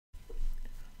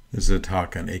This is a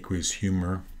talk on aqueous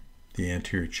humor, the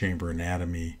anterior chamber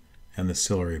anatomy, and the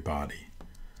ciliary body.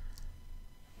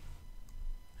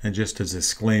 And just as a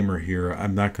disclaimer here,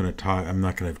 I'm not going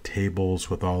to have tables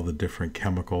with all the different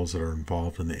chemicals that are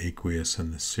involved in the aqueous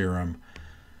and the serum,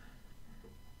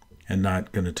 and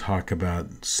not going to talk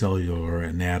about cellular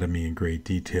anatomy in great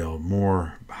detail,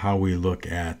 more how we look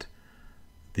at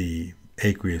the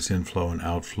aqueous inflow and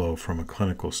outflow from a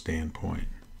clinical standpoint.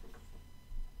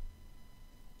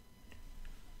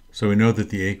 So we know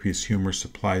that the aqueous humor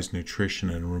supplies nutrition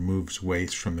and removes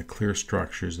waste from the clear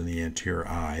structures in the anterior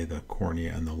eye, the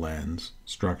cornea, and the lens,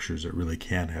 structures that really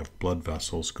can't have blood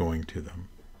vessels going to them.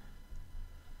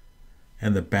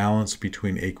 And the balance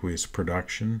between aqueous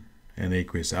production and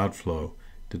aqueous outflow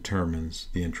determines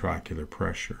the intraocular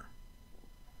pressure.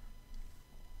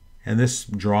 And this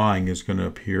drawing is going to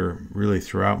appear really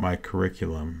throughout my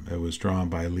curriculum. It was drawn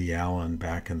by Lee Allen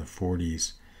back in the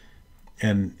 40s.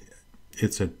 And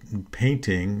it's a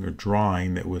painting or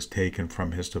drawing that was taken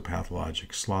from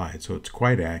histopathologic slides, so it's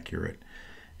quite accurate.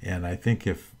 And I think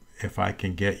if I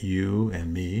can get you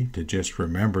and me to just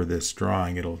remember this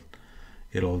drawing,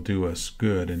 it'll do us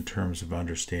good in terms of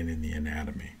understanding the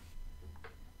anatomy.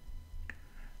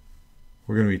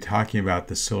 We're going to be talking about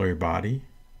the ciliary body,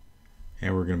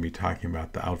 and we're going to be talking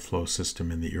about the outflow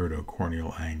system in the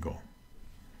iridocorneal angle.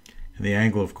 And the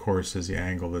angle, of course, is the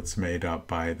angle that's made up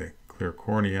by the clear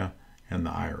cornea and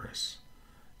the iris.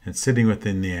 And sitting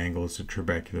within the angle is the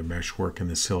trabecular meshwork in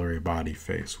the ciliary body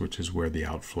face, which is where the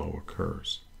outflow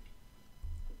occurs.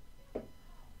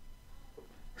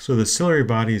 So the ciliary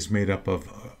body is made up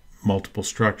of multiple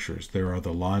structures. There are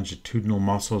the longitudinal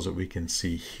muscles that we can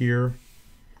see here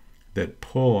that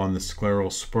pull on the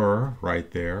scleral spur right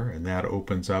there, and that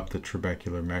opens up the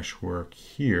trabecular meshwork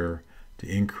here to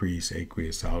increase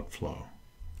aqueous outflow.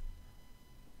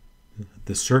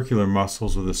 The circular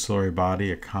muscles of the ciliary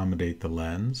body accommodate the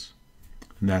lens,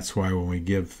 and that's why when we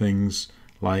give things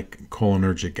like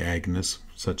cholinergic agonists,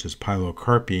 such as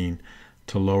pilocarpine,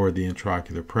 to lower the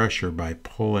intraocular pressure by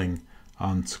pulling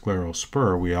on scleral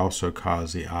spur, we also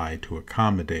cause the eye to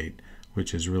accommodate,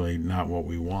 which is really not what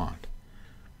we want.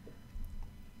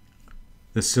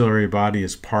 The ciliary body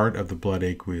is part of the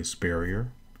blood-aqueous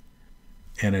barrier,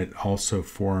 and it also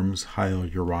forms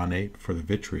hyaluronate for the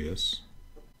vitreous.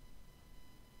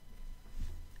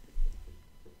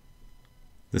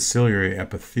 The ciliary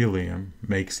epithelium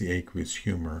makes the aqueous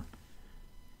humor,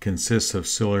 consists of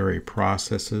ciliary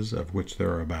processes, of which there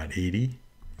are about 80.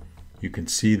 You can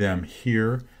see them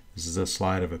here. This is a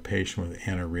slide of a patient with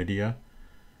aniridia.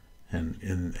 And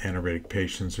in aniridic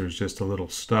patients, there's just a little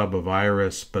stub of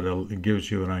iris, but it gives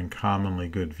you an uncommonly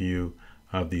good view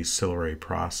of these ciliary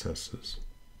processes.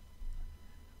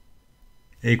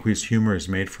 Aqueous humor is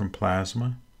made from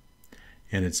plasma,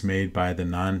 and it's made by the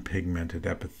non-pigmented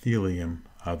epithelium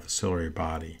of the ciliary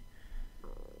body.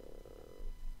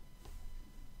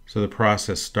 So the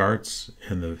process starts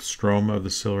in the stroma of the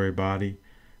ciliary body,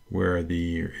 where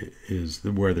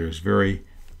there's very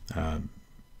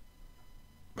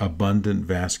abundant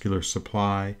vascular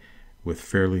supply with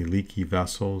fairly leaky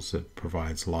vessels that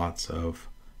provides lots of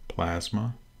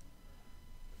plasma.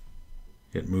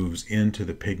 It moves into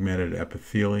the pigmented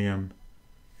epithelium,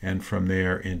 and from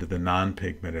there into the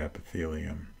non-pigmented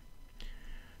epithelium.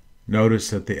 Notice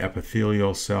that the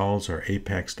epithelial cells are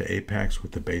apex to apex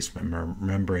with the basement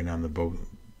membrane on the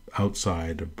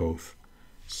outside of both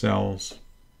cells.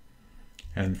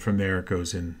 And from there it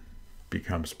goes in,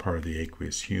 becomes part of the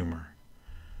aqueous humor.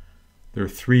 There are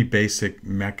three basic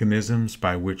mechanisms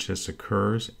by which this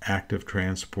occurs: active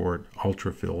transport,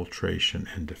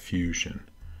 ultrafiltration, and diffusion.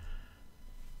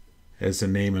 As the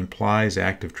name implies,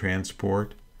 active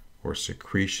transport or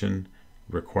secretion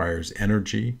requires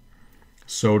energy.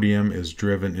 Sodium is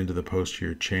driven into the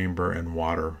posterior chamber and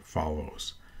water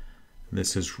follows.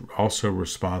 This is also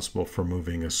responsible for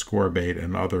moving ascorbate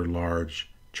and other large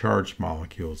charged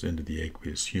molecules into the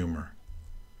aqueous humor.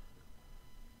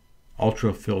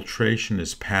 Ultrafiltration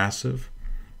is passive,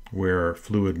 where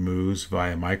fluid moves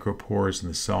via micropores in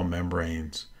the cell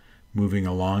membranes, moving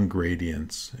along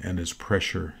gradients, and is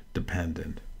pressure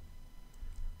dependent.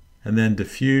 And then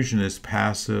diffusion is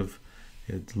passive.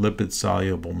 It's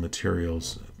lipid-soluble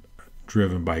materials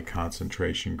driven by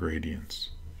concentration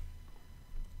gradients.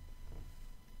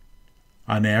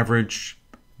 On average,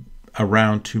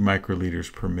 around 2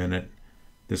 microliters per minute.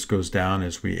 This goes down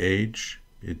as we age.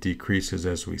 It decreases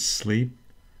as we sleep.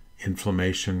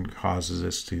 Inflammation causes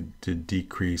us to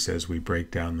decrease as we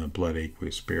break down the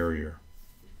blood-aqueous barrier.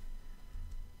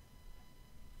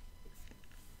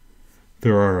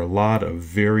 There are a lot of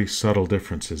very subtle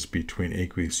differences between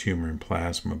aqueous humor and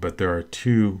plasma, but there are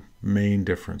two main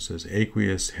differences.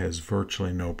 Aqueous has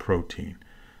virtually no protein,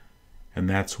 and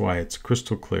that's why it's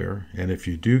crystal clear. And if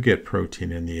you do get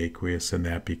protein in the aqueous, then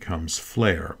that becomes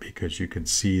flare, because you can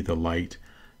see the light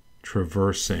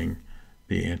traversing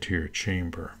the anterior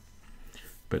chamber.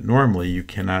 But normally you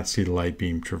cannot see the light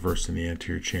beam traversing the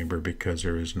anterior chamber because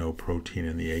there is no protein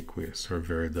in the aqueous, or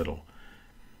very little.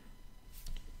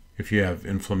 If you have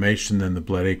inflammation, then the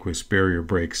blood-aqueous barrier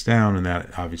breaks down, and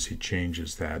that obviously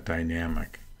changes that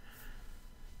dynamic.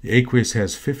 The aqueous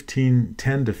has 10 to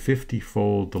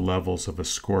 50-fold the levels of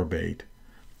ascorbate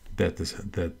that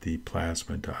the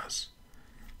plasma does.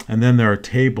 And then there are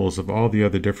tables of all the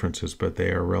other differences, but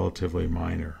they are relatively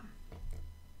minor.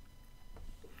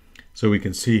 So we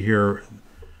can see here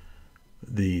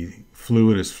the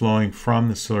fluid is flowing from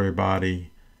the ciliary body.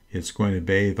 It's going to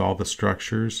bathe all the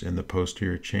structures in the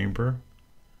posterior chamber.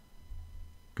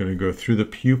 Going to go through the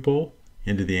pupil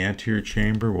into the anterior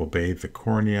chamber, will bathe the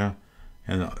cornea,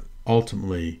 and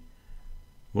ultimately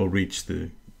will reach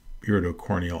the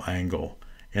iridocorneal angle.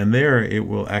 And there it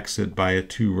will exit via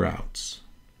two routes.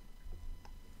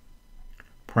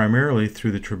 Primarily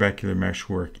through the trabecular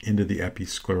meshwork into the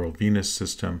episcleral venous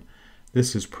system.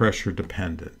 This is pressure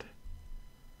dependent.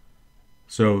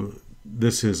 So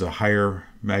this is a higher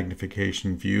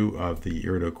magnification view of the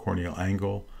iridocorneal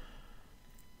angle.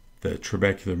 The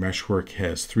trabecular meshwork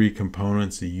has three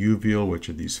components: the uveal, which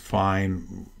are these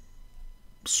fine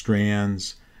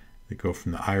strands that go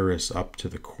from the iris up to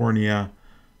the cornea,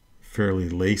 fairly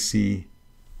lacy.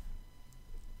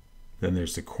 Then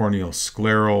there's the corneal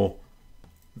scleral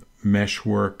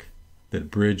meshwork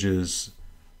that bridges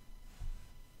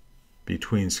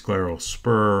between scleral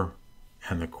spur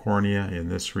and the cornea in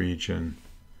this region.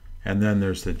 And then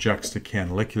there's the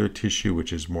juxtacanalicular tissue,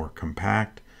 which is more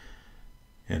compact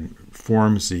and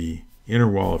forms the inner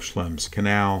wall of Schlemm's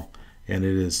canal, and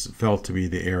it is felt to be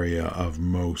the area of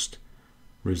most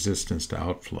resistance to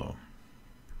outflow.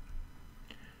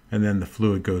 And then the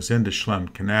fluid goes into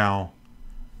Schlemm's canal,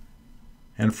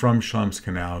 and from Schlemm's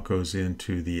canal goes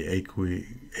into the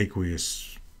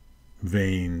aqueous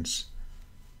veins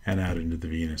and out into the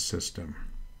venous system.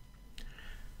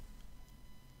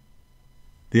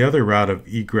 The other route of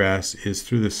egress is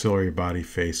through the ciliary body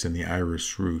face and the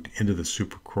iris root into the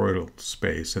suprachoroidal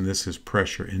space, and this is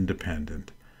pressure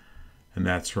independent. And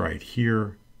that's right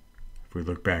here. If we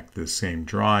look back to the same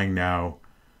drawing now,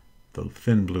 the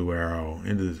thin blue arrow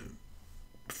into the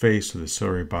face of the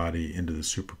ciliary body into the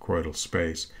suprachoroidal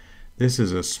space. This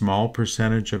is a small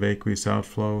percentage of aqueous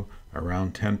outflow,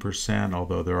 around 10%,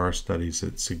 although there are studies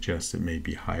that suggest it may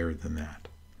be higher than that.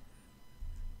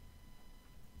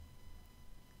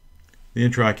 The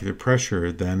intraocular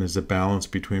pressure then is a balance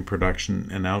between production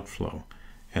and outflow,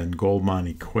 and Goldman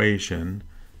equation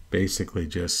basically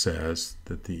just says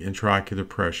that the intraocular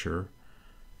pressure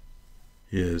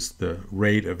is the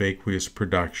rate of aqueous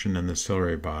production in the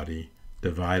ciliary body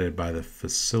divided by the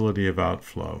facility of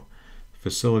outflow.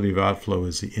 Facility of outflow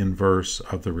is the inverse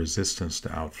of the resistance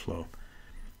to outflow.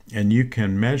 And you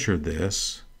can measure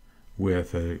this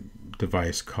with a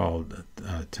device called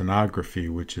tonography,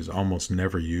 which is almost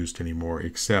never used anymore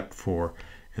except for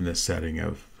in the setting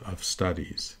of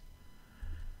studies.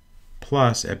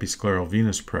 Plus episcleral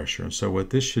venous pressure. And so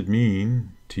what this should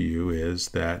mean to you is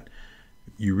that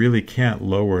you really can't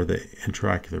lower the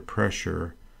intraocular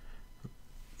pressure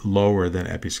lower than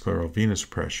episcleral venous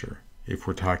pressure if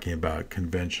we're talking about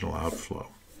conventional outflow.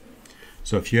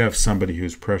 So if you have somebody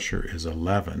whose pressure is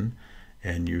 11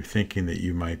 and you're thinking that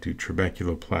you might do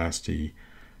trabeculoplasty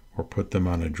or put them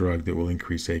on a drug that will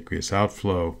increase aqueous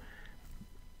outflow,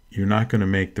 you're not going to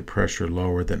make the pressure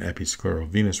lower than episcleral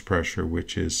venous pressure,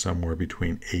 which is somewhere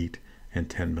between 8 and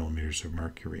 10 millimeters of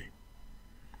mercury.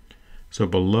 So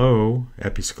below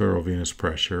episcleral venous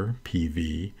pressure,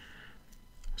 PV,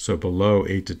 so below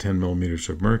 8 to 10 millimeters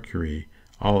of mercury,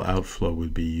 all outflow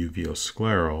would be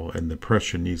uveoscleral, and the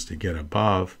pressure needs to get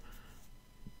above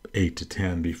 8 to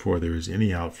 10 before there is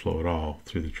any outflow at all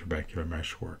through the trabecular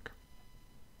meshwork.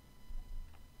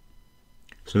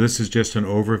 So this is just an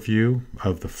overview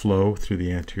of the flow through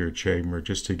the anterior chamber,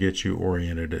 just to get you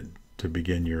oriented to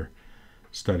begin your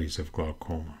studies of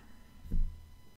glaucoma.